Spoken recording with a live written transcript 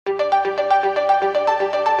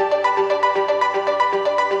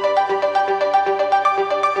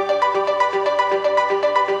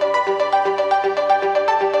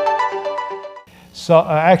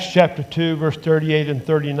Acts chapter 2, verse 38 and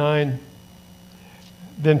 39.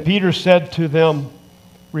 Then Peter said to them,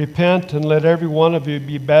 "Repent and let every one of you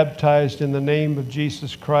be baptized in the name of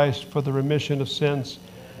Jesus Christ for the remission of sins,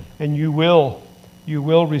 and you will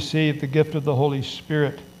receive the gift of the Holy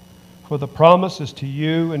Spirit. For the promise is to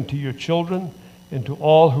you and to your children and to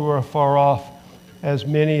all who are far off, as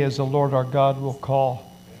many as the Lord our God will call."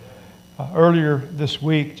 Earlier this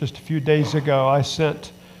week, just a few days ago, I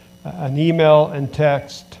sent an email and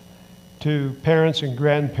text to parents and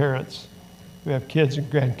grandparents who have kids and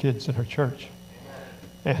grandkids in our church.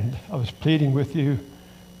 And I was pleading with you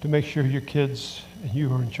to make sure your kids and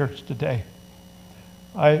you are in church today.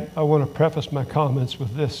 I want to preface my comments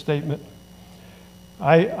with this statement.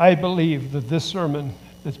 I believe that this sermon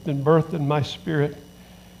that's been birthed in my spirit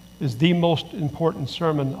is the most important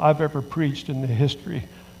sermon I've ever preached in the history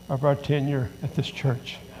of our tenure at this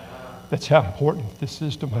church. That's how important this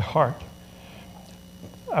is to my heart.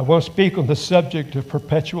 I want to speak on the subject of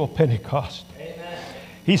perpetual Pentecost. Amen.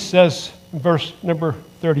 He says, in verse number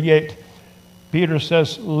 38, Peter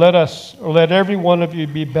says, let every one of you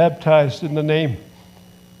be baptized in the name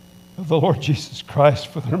of the Lord Jesus Christ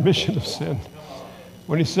for the remission of sin.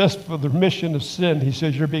 When he says for the remission of sin, he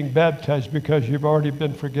says you're being baptized because you've already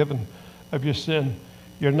been forgiven of your sin.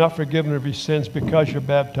 You're not forgiven of your sins because you're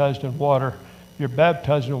baptized in water. You're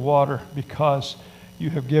baptized in water because you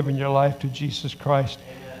have given your life to Jesus Christ.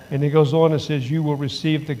 Amen. And he goes on and says, you will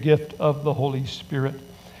receive the gift of the Holy Spirit.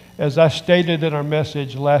 As I stated in our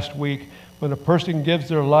message last week, when a person gives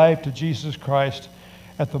their life to Jesus Christ,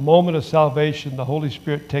 at the moment of salvation, the Holy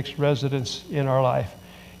Spirit takes residence in our life.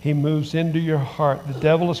 He moves into your heart. The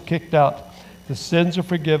devil is kicked out. The sins are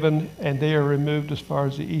forgiven, and they are removed as far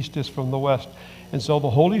as the east is from the west. And so the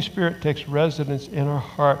Holy Spirit takes residence in our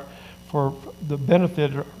heart for the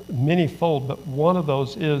benefit manyfold, but one of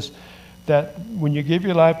those is that when you give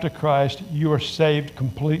your life to Christ, you are saved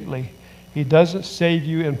completely. He doesn't save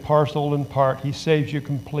you in parcel and part. He saves you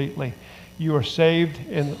completely. You are saved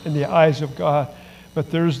in the eyes of God.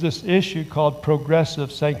 But there's this issue called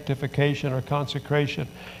progressive sanctification or consecration.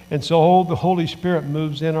 And so the Holy Spirit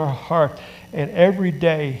moves in our heart, and every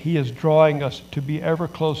day He is drawing us to be ever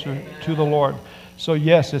closer to the Lord. So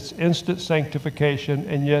yes, it's instant sanctification,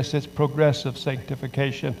 and yes, it's progressive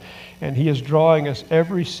sanctification. And He is drawing us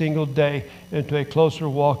every single day into a closer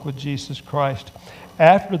walk with Jesus Christ.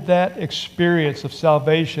 After that experience of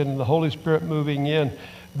salvation and the Holy Spirit moving in,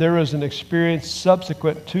 there is an experience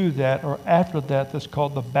subsequent to that, or after that, that's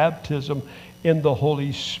called the baptism in the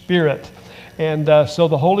Holy Spirit. And so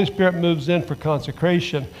the Holy Spirit moves in for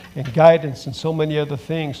consecration and guidance and so many other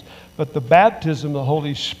things. But the baptism of the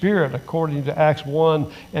Holy Spirit, according to Acts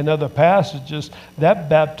 1 and other passages, that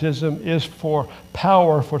baptism is for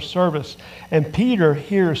power, for service. And Peter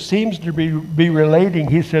here seems to be relating.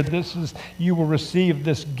 He said, you will receive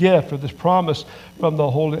this gift or this promise from the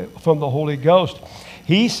Holy Ghost.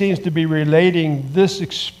 He seems to be relating this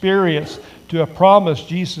experience to a promise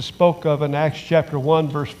Jesus spoke of in Acts chapter 1,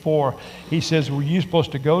 verse 4. He says, were you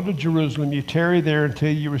supposed to go to Jerusalem? You tarry there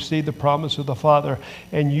until you receive the promise of the Father,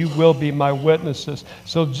 and you will be my witnesses.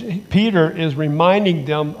 So Peter is reminding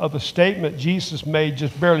them of a statement Jesus made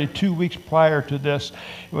just barely 2 weeks prior to this,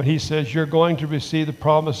 when he says, you're going to receive the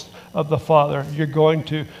promise of the Father. You're going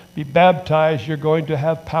to be baptized. You're going to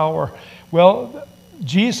have power. Well,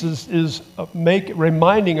 Jesus is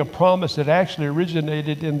reminding a promise that actually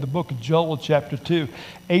originated in the book of Joel chapter 2.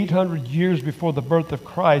 800 years before the birth of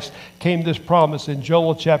Christ came this promise in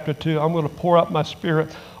Joel chapter 2. I'm going to pour out my Spirit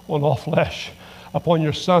on all flesh, upon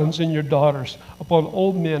your sons and your daughters, upon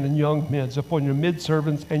old men and young men, upon your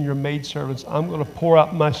maidservants and your maidservants. I'm going to pour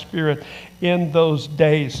out my Spirit in those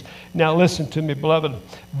days. Now listen to me, beloved.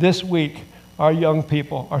 This week, our young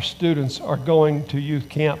people, our students, are going to youth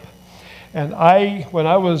camp. And when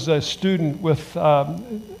I was a student with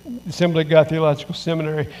Assembly of God Theological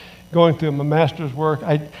Seminary, going through my master's work,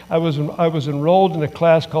 I was enrolled in a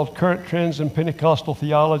class called Current Trends in Pentecostal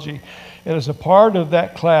Theology. And as a part of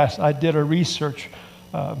that class, I did a research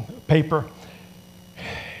paper.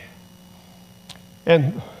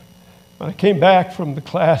 And when I came back from the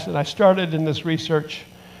class and I started in this research,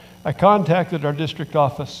 I contacted our district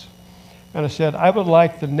office. And I said, I would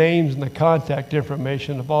like the names and the contact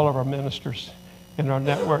information of all of our ministers in our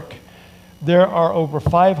network. There are over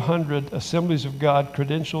 500 Assemblies of God,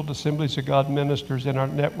 credentialed Assemblies of God ministers in our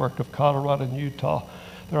network of Colorado and Utah.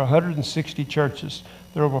 There are 160 churches.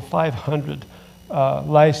 There are over 500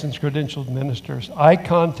 licensed credentialed ministers. I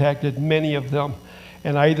contacted many of them,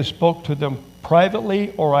 and I either spoke to them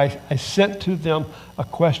privately or I sent to them a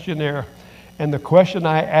questionnaire. And the question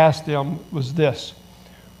I asked them was this: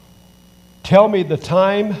 tell me the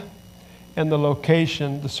time and the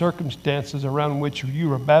location, the circumstances around which you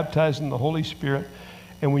were baptized in the Holy Spirit,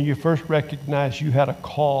 and when you first recognized you had a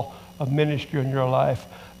call of ministry in your life.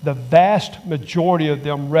 The vast majority of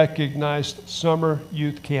them recognized summer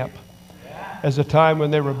youth camp as a time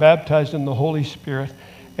when they were baptized in the Holy Spirit,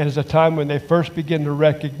 and as a time when they first began to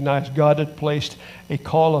recognize God had placed a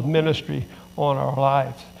call of ministry on our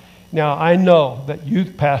lives. Now, I know that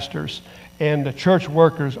youth pastors and the church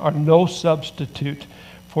workers are no substitute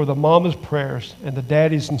for the mama's prayers and the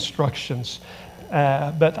daddy's instructions.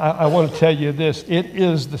 But I want to tell you this. It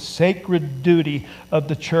is the sacred duty of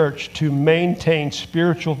the church to maintain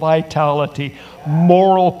spiritual vitality,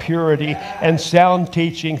 moral purity, and sound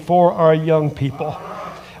teaching for our young people.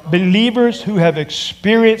 Believers who have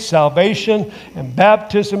experienced salvation and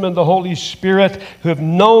baptism in the Holy Spirit, who have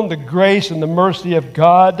known the grace and the mercy of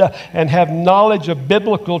God and have knowledge of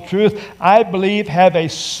biblical truth, I believe have a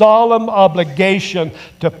solemn obligation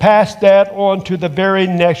to pass that on to the very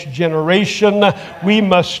next generation. We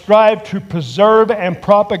must strive to preserve and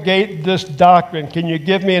propagate this doctrine. Can you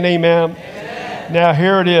give me an amen? Amen. Now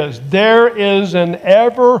here it is. There is an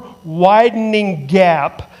ever widening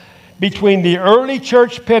gap between the early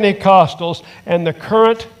church Pentecostals and the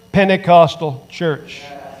current Pentecostal church.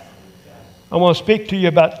 I want to speak to you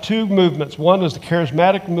about two movements. One is the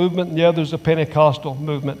charismatic movement, and the other is the Pentecostal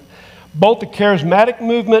movement. Both the charismatic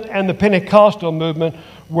movement and the Pentecostal movement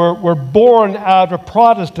were born out of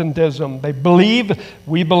Protestantism.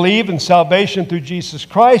 We believe in salvation through Jesus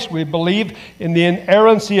Christ. We believe in the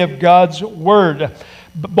inerrancy of God's Word.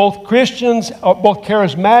 Both Christians, both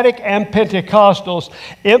charismatic and Pentecostals,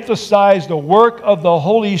 emphasize the work of the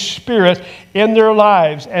Holy Spirit in their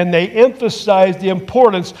lives, and they emphasize the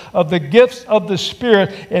importance of the gifts of the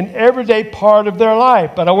Spirit in everyday part of their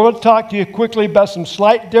life. But I want to talk to you quickly about some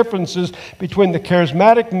slight differences between the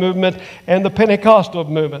charismatic movement and the Pentecostal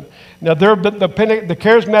movement. Now, the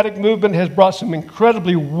charismatic movement has brought some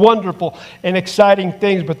incredibly wonderful and exciting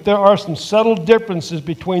things, but there are some subtle differences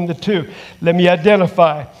between the two. Let me identify.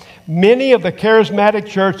 Many of the charismatic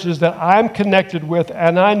churches that I'm connected with,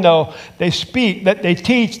 and I know, they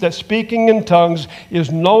teach that speaking in tongues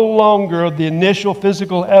is no longer the initial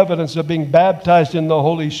physical evidence of being baptized in the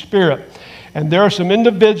Holy Spirit. And there are some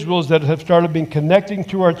individuals that have started being connecting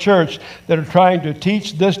to our church that are trying to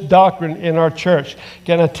teach this doctrine in our church.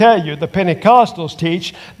 Can I tell you, the Pentecostals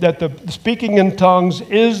teach that the speaking in tongues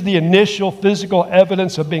is the initial physical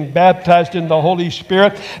evidence of being baptized in the Holy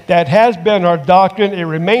Spirit. That has been our doctrine. It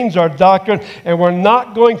remains our doctrine, and we're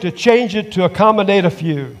not going to change it to accommodate a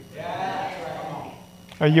few.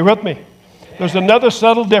 Are you with me? There's another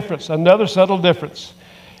subtle difference.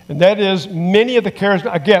 And that is many of the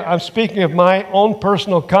charismatic, again, I'm speaking of my own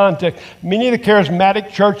personal context, many of the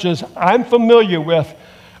charismatic churches I'm familiar with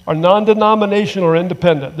are non-denominational or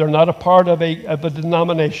independent. They're not a part of a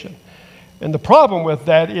denomination. And the problem with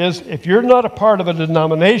that is if you're not a part of a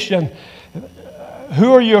denomination,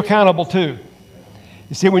 who are you accountable to?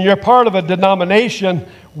 You see, when you're part of a denomination,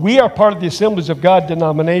 we are part of the Assemblies of God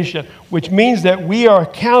denomination, which means that we are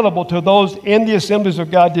accountable to those in the Assemblies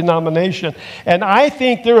of God denomination. And I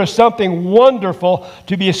think there is something wonderful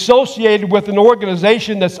to be associated with an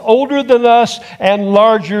organization that's older than us and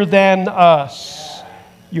larger than us.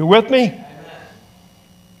 You with me?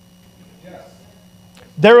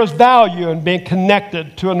 There is value in being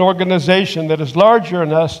connected to an organization that is larger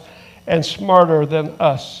than us and smarter than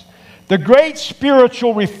us. The great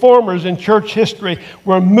spiritual reformers in church history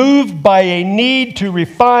were moved by a need to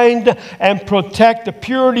refine and protect the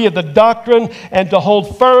purity of the doctrine and to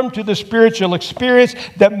hold firm to the spiritual experience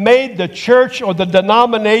that made the church or the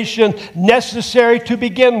denomination necessary to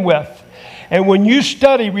begin with. And when you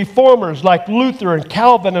study reformers like Luther and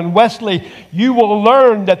Calvin and Wesley, you will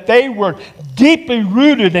learn that they were deeply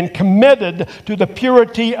rooted and committed to the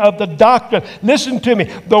purity of the doctrine. Listen to me.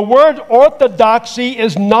 The word orthodoxy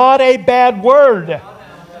is not a bad word.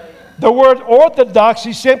 The word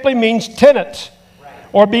orthodoxy simply means tenet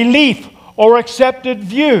or belief or accepted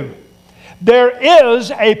view. There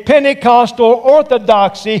is a Pentecostal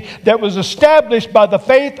orthodoxy that was established by the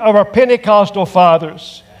faith of our Pentecostal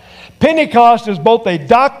fathers. Pentecost is both a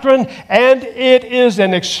doctrine and it is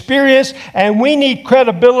an experience, and we need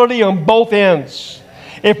credibility on both ends.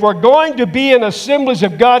 If we're going to be an Assemblies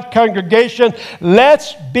of God congregation,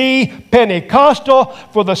 let's be Pentecostal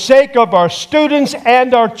for the sake of our students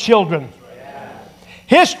and our children.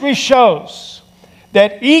 History shows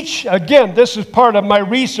that again, this is part of my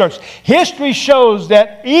research, history shows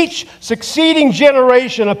that each succeeding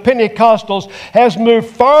generation of Pentecostals has moved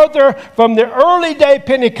farther from the early day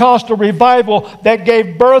Pentecostal revival that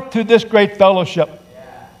gave birth to this great fellowship.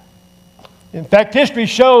 In fact, history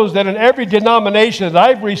shows that in every denomination that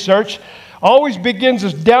I've researched, always begins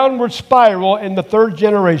this downward spiral in the third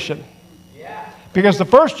generation. Because the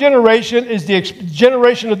first generation is the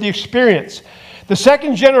generation of the experience. The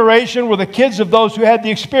second generation were the kids of those who had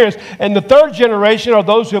the experience. And the third generation are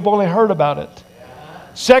those who have only heard about it.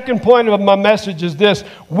 Second point of my message is this.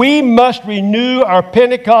 We must renew our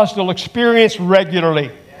Pentecostal experience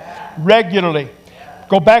regularly. Regularly.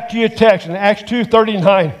 Go back to your text in Acts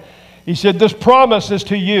 2:39. He said, this promise is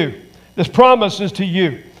to you. This promise is to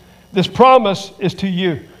you. This promise is to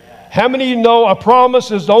you. How many of you know a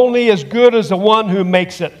promise is only as good as the one who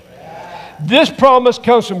makes it? This promise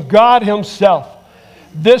comes from God Himself.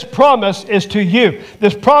 This promise is to you.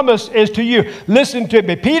 This promise is to you. Listen to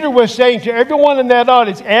me. Peter was saying to everyone in that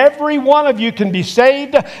audience, every one of you can be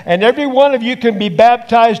saved and every one of you can be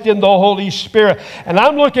baptized in the Holy Spirit. And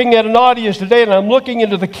I'm looking at an audience today and I'm looking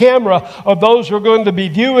into the camera of those who are going to be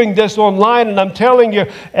viewing this online, and I'm telling you,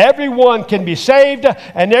 everyone can be saved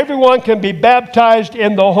and everyone can be baptized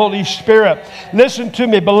in the Holy Spirit. Listen to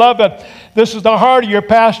me, beloved. This is the heart of your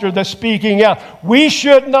pastor that's speaking out. We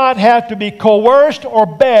should not have to be coerced or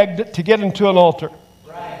begged to get into an altar.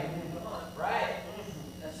 Right. Right.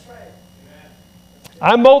 That's right.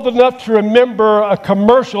 I'm old enough to remember a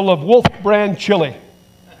commercial of Wolf brand chili.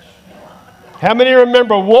 How many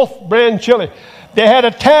remember Wolf brand chili? They had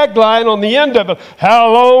a tagline on the end of it. How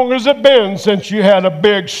long has it been since you had a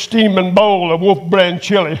big steaming bowl of Wolf brand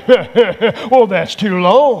chili? Well, that's too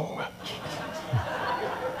long.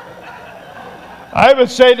 I would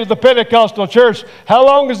say to the Pentecostal church, how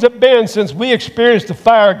long has it been since we experienced the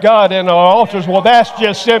fire of God in our altars? Well, that's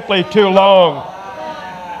just simply too long.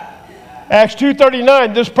 Acts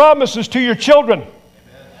 2:39, this promise is to your children.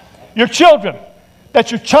 Your children.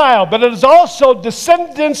 That's your child. But it is also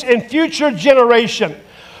descendants in future generation.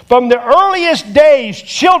 From the earliest days,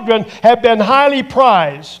 children have been highly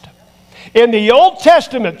prized. In the Old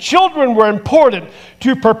Testament, children were important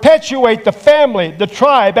to perpetuate the family, the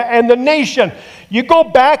tribe, and the nation. You go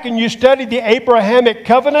back and you study the Abrahamic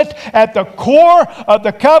covenant. At the core of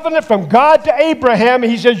the covenant from God to Abraham,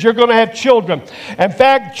 He says you're going to have children. In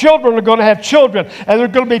fact, children are going to have children. And there are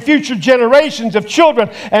going to be future generations of children.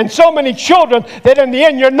 And so many children that in the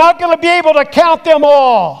end you're not going to be able to count them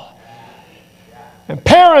all. And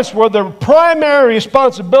parents were the primary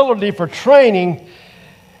responsibility for training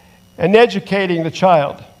and educating the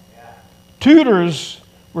child. Tutors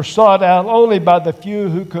were sought out only by the few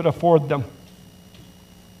who could afford them.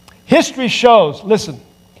 History shows, listen,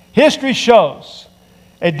 history shows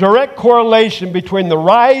a direct correlation between the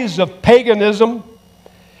rise of paganism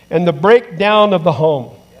and the breakdown of the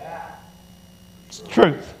home. It's the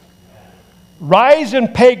truth. Rise in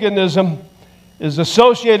paganism is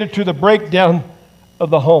associated to the breakdown of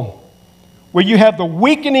the home, where you have the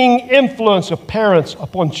weakening influence of parents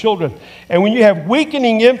upon children. And when you have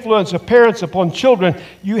weakening influence of parents upon children,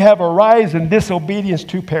 you have a rise in disobedience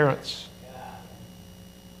to parents.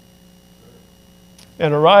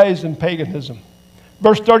 And a rise in paganism.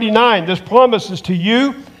 Verse 39, this promise is to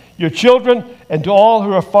you, your children, and to all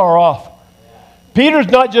who are far off. Peter's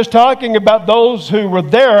not just talking about those who were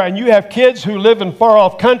there, and you have kids who live in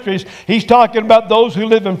far-off countries. He's talking about those who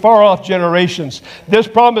live in far-off generations. This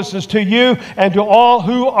promise is to you and to all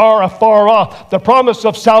who are afar off. The promise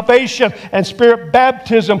of salvation and spirit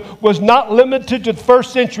baptism was not limited to the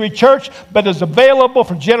first century church, but is available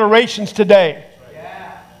for generations today.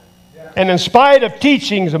 And in spite of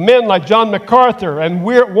teachings of men like John MacArthur and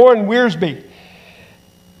Warren Wiersbe,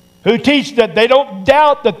 who teach that they don't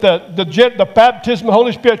doubt that the baptism of the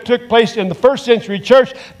Holy Spirit took place in the first century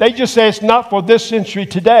church, they just say it's not for this century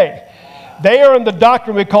today. They are in the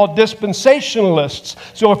doctrine we call dispensationalists.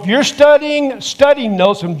 So if you're studying study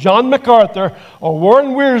notes from John MacArthur or Warren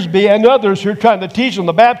Wiersbe and others who are trying to teach on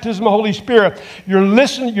the baptism of the Holy Spirit,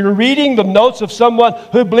 you're reading the notes of someone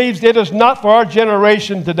who believes it is not for our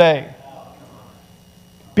generation today.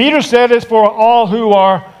 Peter said it's for all who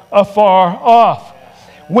are afar off.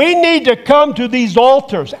 We need to come to these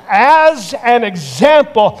altars as an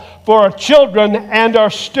example for our children and our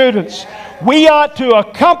students. We ought to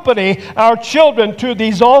accompany our children to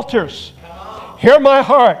these altars. Hear my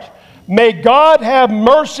heart. May God have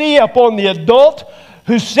mercy upon the adult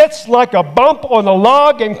who sits like a bump on a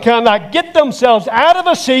log and cannot get themselves out of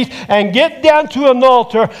a seat and get down to an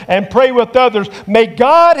altar and pray with others. May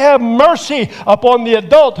God have mercy upon the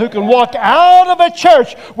adult who can walk out of a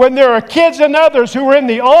church when there are kids and others who are in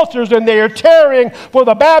the altars and they are tarrying for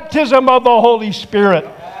the baptism of the Holy Spirit.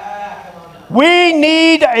 We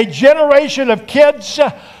need a generation of kids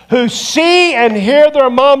who see and hear their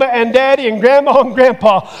mama and daddy and grandma and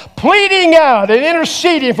grandpa pleading out and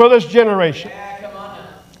interceding for this generation. Yeah, come on now.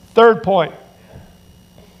 Third point.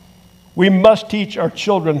 We must teach our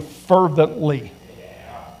children fervently.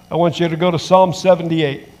 I want you to go to Psalm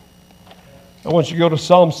 78. I want you to go to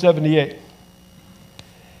Psalm 78.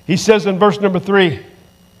 He says in verse number 3,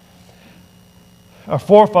 our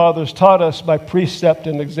forefathers taught us by precept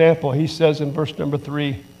and example. He says in verse number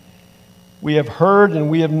 3, we have heard and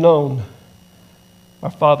we have known, our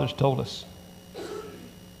fathers told us.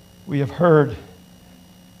 We have heard,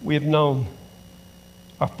 we have known,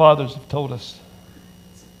 our fathers have told us.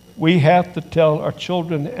 We have to tell our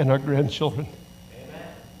children and our grandchildren. Amen.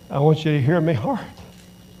 I want you to hear me hard.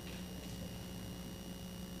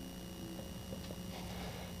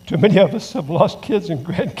 Too many of us have lost kids and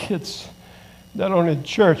grandkids. Not only in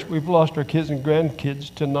church, we've lost our kids and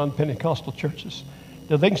grandkids to non-Pentecostal churches.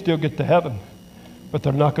 Now, they can still get to heaven, but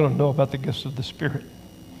they're not going to know about the gifts of the Spirit.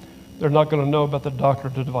 They're not going to know about the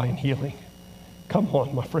doctrine of divine healing. Come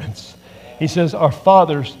on, my friends. He says, our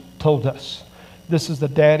fathers told us. This is the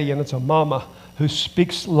daddy and it's a mama who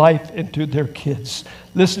speaks life into their kids.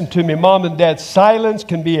 Listen to me, mom and dad. Silence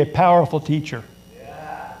can be a powerful teacher.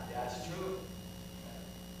 Yeah, that's true.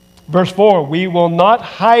 Verse 4, we will not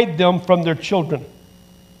hide them from their children.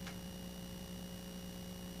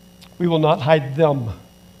 We will not hide them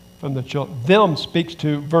from the children. Them speaks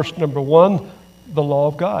to verse number 1, the law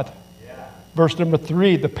of God. Yeah. Verse number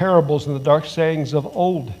 3, the parables and the dark sayings of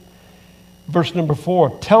old. Verse number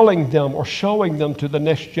 4, telling them or showing them to the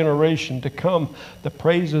next generation to come the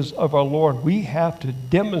praises of our Lord. We have to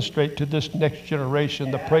demonstrate to this next generation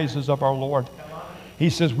the praises of our Lord. He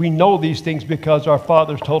says we know these things because our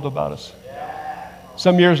fathers told about us.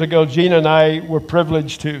 Some years ago, Gina and I were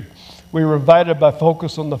privileged we were invited by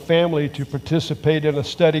Focus on the Family to participate in a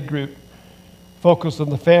study group. Focus on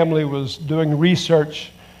the Family was doing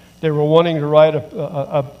research. They were wanting to write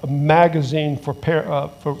a magazine for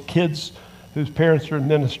kids whose parents are in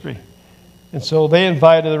ministry. And so they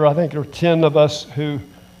invited, I think there were 10 of us who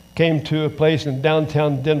came to a place in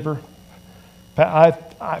downtown Denver.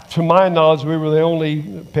 To my knowledge, we were the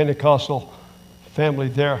only Pentecostal family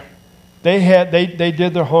there. They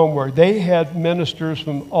did their homework. They had ministers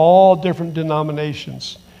from all different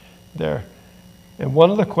denominations there. And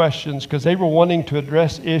one of the questions, because they were wanting to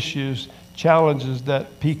address issues, challenges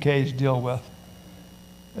that PKs deal with.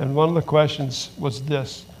 And one of the questions was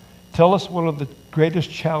this. Tell us one of the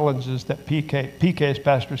greatest challenges that PK's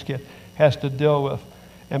pastor's kid has to deal with.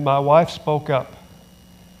 And my wife spoke up.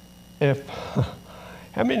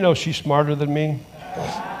 How many know she's smarter than me?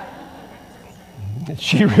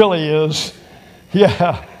 She really is.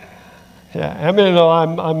 Yeah. How many know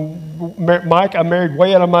Mike, I'm married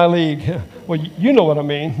way out of my league. Well, you know what I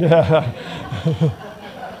mean.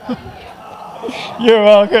 You're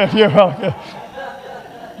welcome. You're welcome.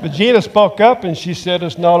 But Gina spoke up and she said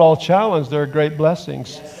it's not all challenge. There are great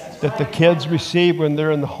blessings that the kids receive when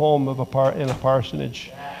they're in the home of in a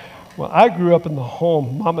parsonage. Well, I grew up in the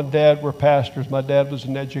home. Mom and Dad were pastors. My dad was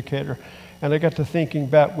an educator. And I got to thinking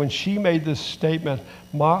back, when she made this statement,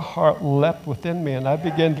 my heart leapt within me, and I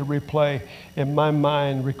began to replay in my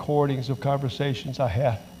mind recordings of conversations I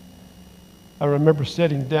had. I remember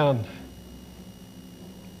sitting down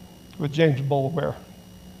with James Boulware.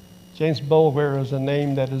 James Boulware is a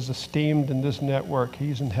name that is esteemed in this network.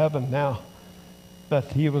 He's in heaven now, but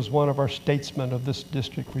he was one of our statesmen of this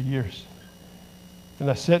district for years. And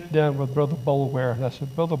I sat down with Brother Boulware, and I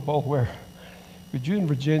said, Brother Boulware, would you in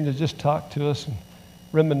Virginia just talk to us and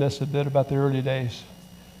reminisce a bit about the early days?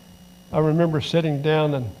 I remember sitting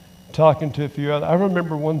down and talking to a few others. I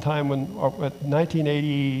remember one time when, at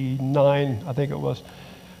 1989, I think it was,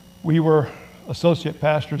 we were associate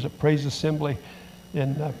pastors at Praise Assembly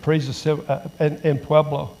in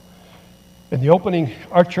Pueblo. And the opening,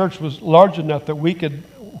 our church was large enough that we could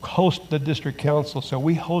host the district council, so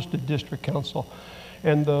we hosted district council.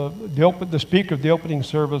 And the speaker of the opening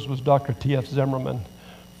service was Dr. T.F. Zimmerman,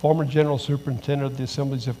 former General Superintendent of the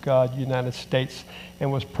Assemblies of God, United States,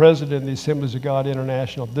 and was president of the Assemblies of God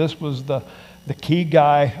International. This was the key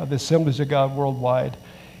guy of the Assemblies of God worldwide.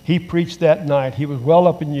 He preached that night. He was well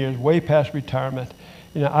up in years, way past retirement.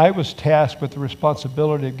 You know, I was tasked with the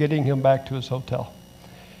responsibility of getting him back to his hotel.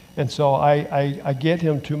 And so I get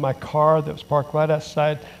him to my car that was parked right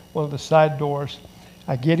outside one of the side doors.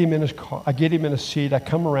 I get him in his car. I get him in a seat. I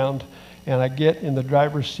come around, and I get in the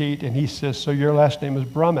driver's seat, and he says, "So your last name is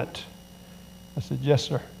Brummett?" I said, "Yes,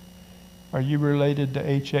 sir." "Are you related to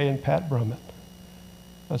H.A. and Pat Brummett?"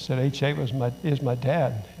 I said, "H.A. is my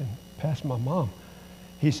dad, and Pat's my mom."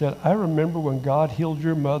 He said, I remember when God healed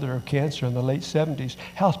your mother of cancer in the late 70s.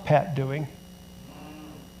 How's Pat doing?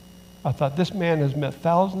 I thought, this man has met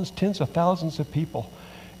thousands, tens of thousands of people.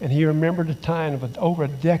 And he remembered a time of over a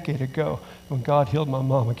decade ago when God healed my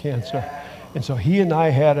mom of cancer. And so he and I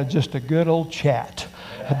had just a good old chat.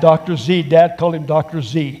 Dr. Z, Dad called him Dr.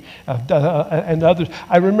 Z, and others.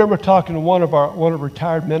 I remember talking to one of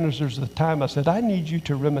retired ministers at the time. I said, I need you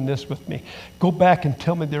to reminisce with me. Go back and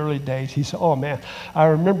tell me the early days. He said, oh man, I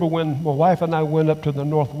remember when my wife and I went up to the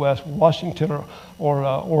Northwest, Washington or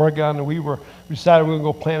Oregon, and we decided we were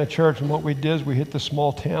going to go plant a church. And what we did is we hit the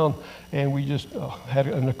small town, and we just had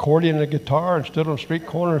an accordion and a guitar and stood on a street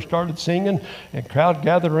corner and started singing, and crowd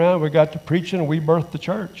gathered around. We got to preaching, and we birthed the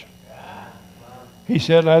church. He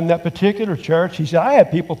said, in that particular church, he said, I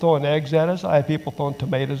had people throwing eggs at us. I had people throwing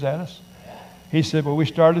tomatoes at us. He said, well, we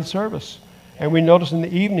started service. And we noticed in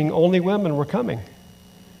the evening, only women were coming.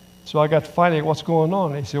 So I got to find out what's going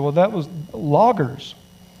on. He said, well, that was loggers.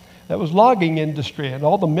 That was logging industry. And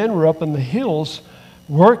all the men were up in the hills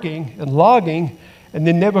working and logging, and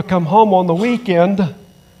then they would come home on the weekend.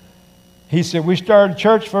 He said, we started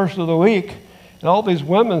church first of the week, and all these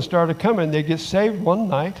women started coming. They get saved one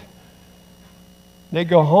night. They'd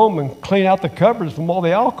go home and clean out the cupboards from all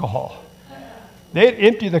the alcohol. They'd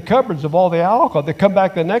empty the cupboards of all the alcohol. They'd come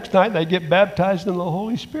back the next night and they'd get baptized in the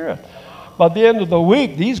Holy Spirit. By the end of the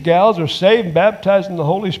week, these gals are saved and baptized in the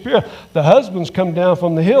Holy Spirit. The husbands come down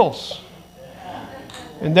from the hills.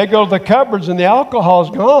 And they go to the cupboards and the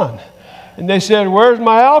alcohol's gone. And they said, where's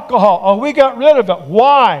my alcohol? Oh, we got rid of it.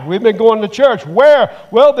 Why? We've been going to church. Where?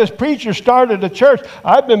 Well, this preacher started a church.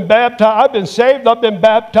 I've been baptized. I've been saved. I've been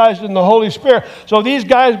baptized in the Holy Spirit. So these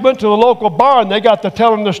guys went to the local bar and they got to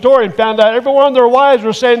telling the story and found out every one of their wives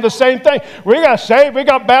were saying the same thing. We got saved. We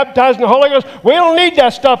got baptized in the Holy Ghost. We don't need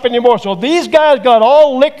that stuff anymore. So these guys got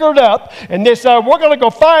all liquored up and they said, we're going to go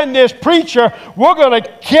find this preacher. We're going to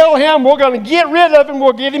kill him. We're going to get rid of him.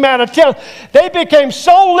 We'll get him out of town. They became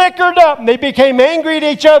so liquored up. They became angry at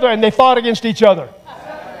each other and they fought against each other.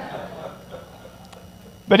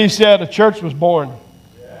 But he said a church was born.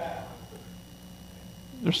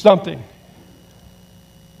 There's something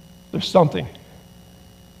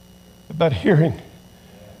about hearing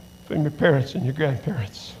from your parents and your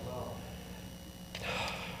grandparents.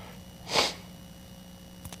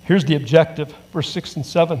 Here's the objective, verse 6 and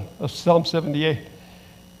 7 of Psalm 78.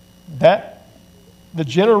 That the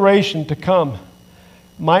generation to come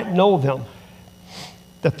might know them,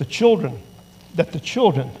 that the children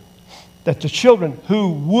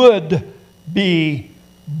who would be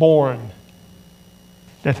born,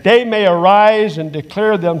 that they may arise and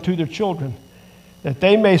declare them to their children, that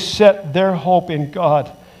they may set their hope in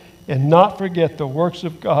God and not forget the works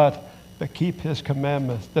of God, but keep his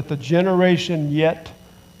commandments, that the generation yet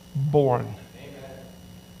born. Amen.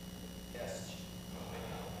 Yes.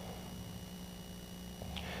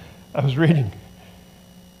 I was reading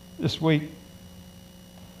this week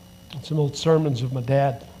some old sermons of my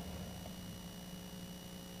dad.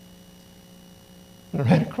 And I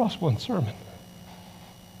ran across one sermon.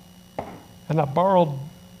 And I borrowed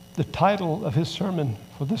the title of his sermon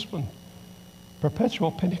for this one,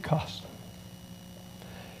 Perpetual Pentecost.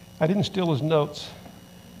 I didn't steal his notes,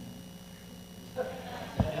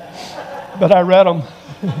 but I read them.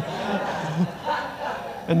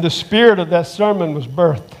 And the spirit of that sermon was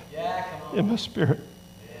birthed in my spirit.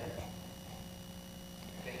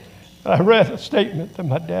 I read a statement that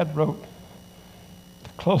my dad wrote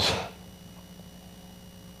to close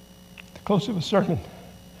of a sermon.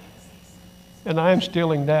 And I am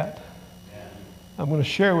stealing that. I'm going to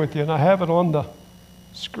share with you, and I have it on the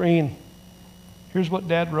screen. Here's what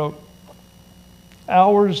Dad wrote.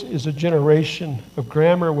 Ours is a generation of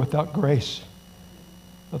grammar without grace,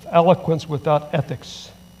 of eloquence without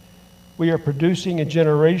ethics. We are producing a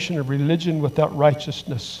generation of religion without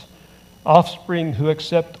righteousness, offspring who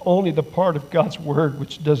accept only the part of God's word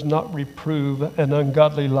which does not reprove an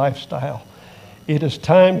ungodly lifestyle. It is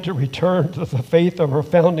time to return to the faith of our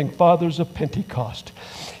founding fathers of Pentecost.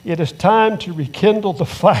 It is time to rekindle the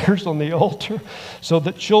fires on the altar so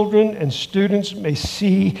that children and students may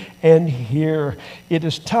see and hear. It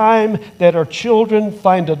is time that our children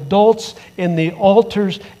find adults in the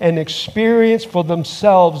altars and experience for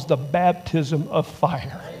themselves the baptism of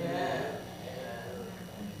fire. Amen.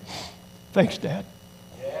 Thanks, Dad.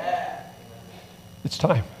 Yeah. It's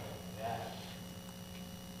time.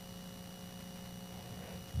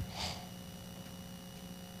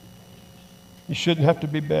 You shouldn't have to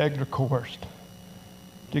be begged or coerced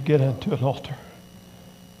to get into an altar.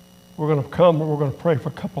 We're going to come and we're going to pray for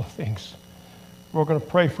a couple of things. We're going to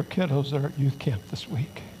pray for kiddos that are at youth camp this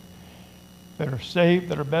week. that are saved,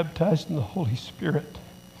 that are baptized in the Holy Spirit.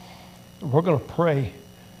 And we're going to pray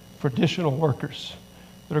for additional workers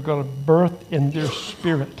that are going to birth in their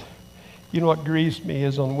spirit. You know what grieves me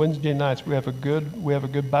is on Wednesday nights we have a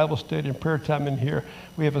good Bible study and prayer time in here.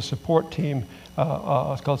 We have a support team.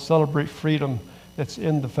 It's called Celebrate Freedom. That's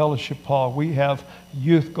in the fellowship hall. We have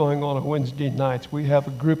youth going on Wednesday nights. We have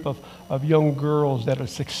a group of young girls that are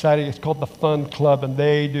excited. It's called the Fun Club, and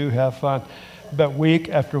they do have fun. But week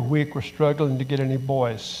after week, we're struggling to get any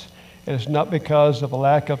boys. And it's not because of a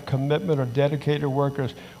lack of commitment or dedicated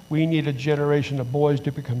workers. We need a generation of boys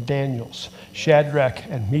to become Daniels, Shadrach,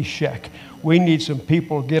 and Meshach. We need some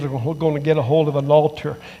people going to get a hold of an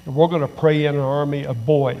altar, and we're going to pray in an army of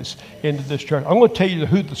boys into this church. I'm going to tell you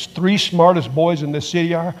who the 3 smartest boys in this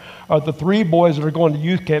city are the 3 boys that are going to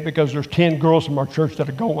youth camp because there's 10 girls from our church that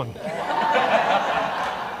are going.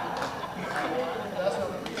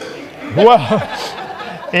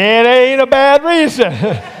 Well, it ain't a bad reason.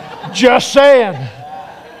 Just saying.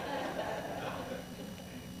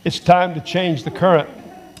 It's time to change the current.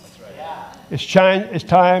 It's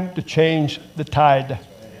time to change the tide.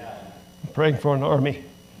 I'm praying for an army.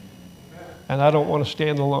 And I don't want to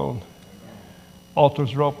stand alone.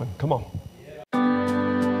 Altars are open. Come on.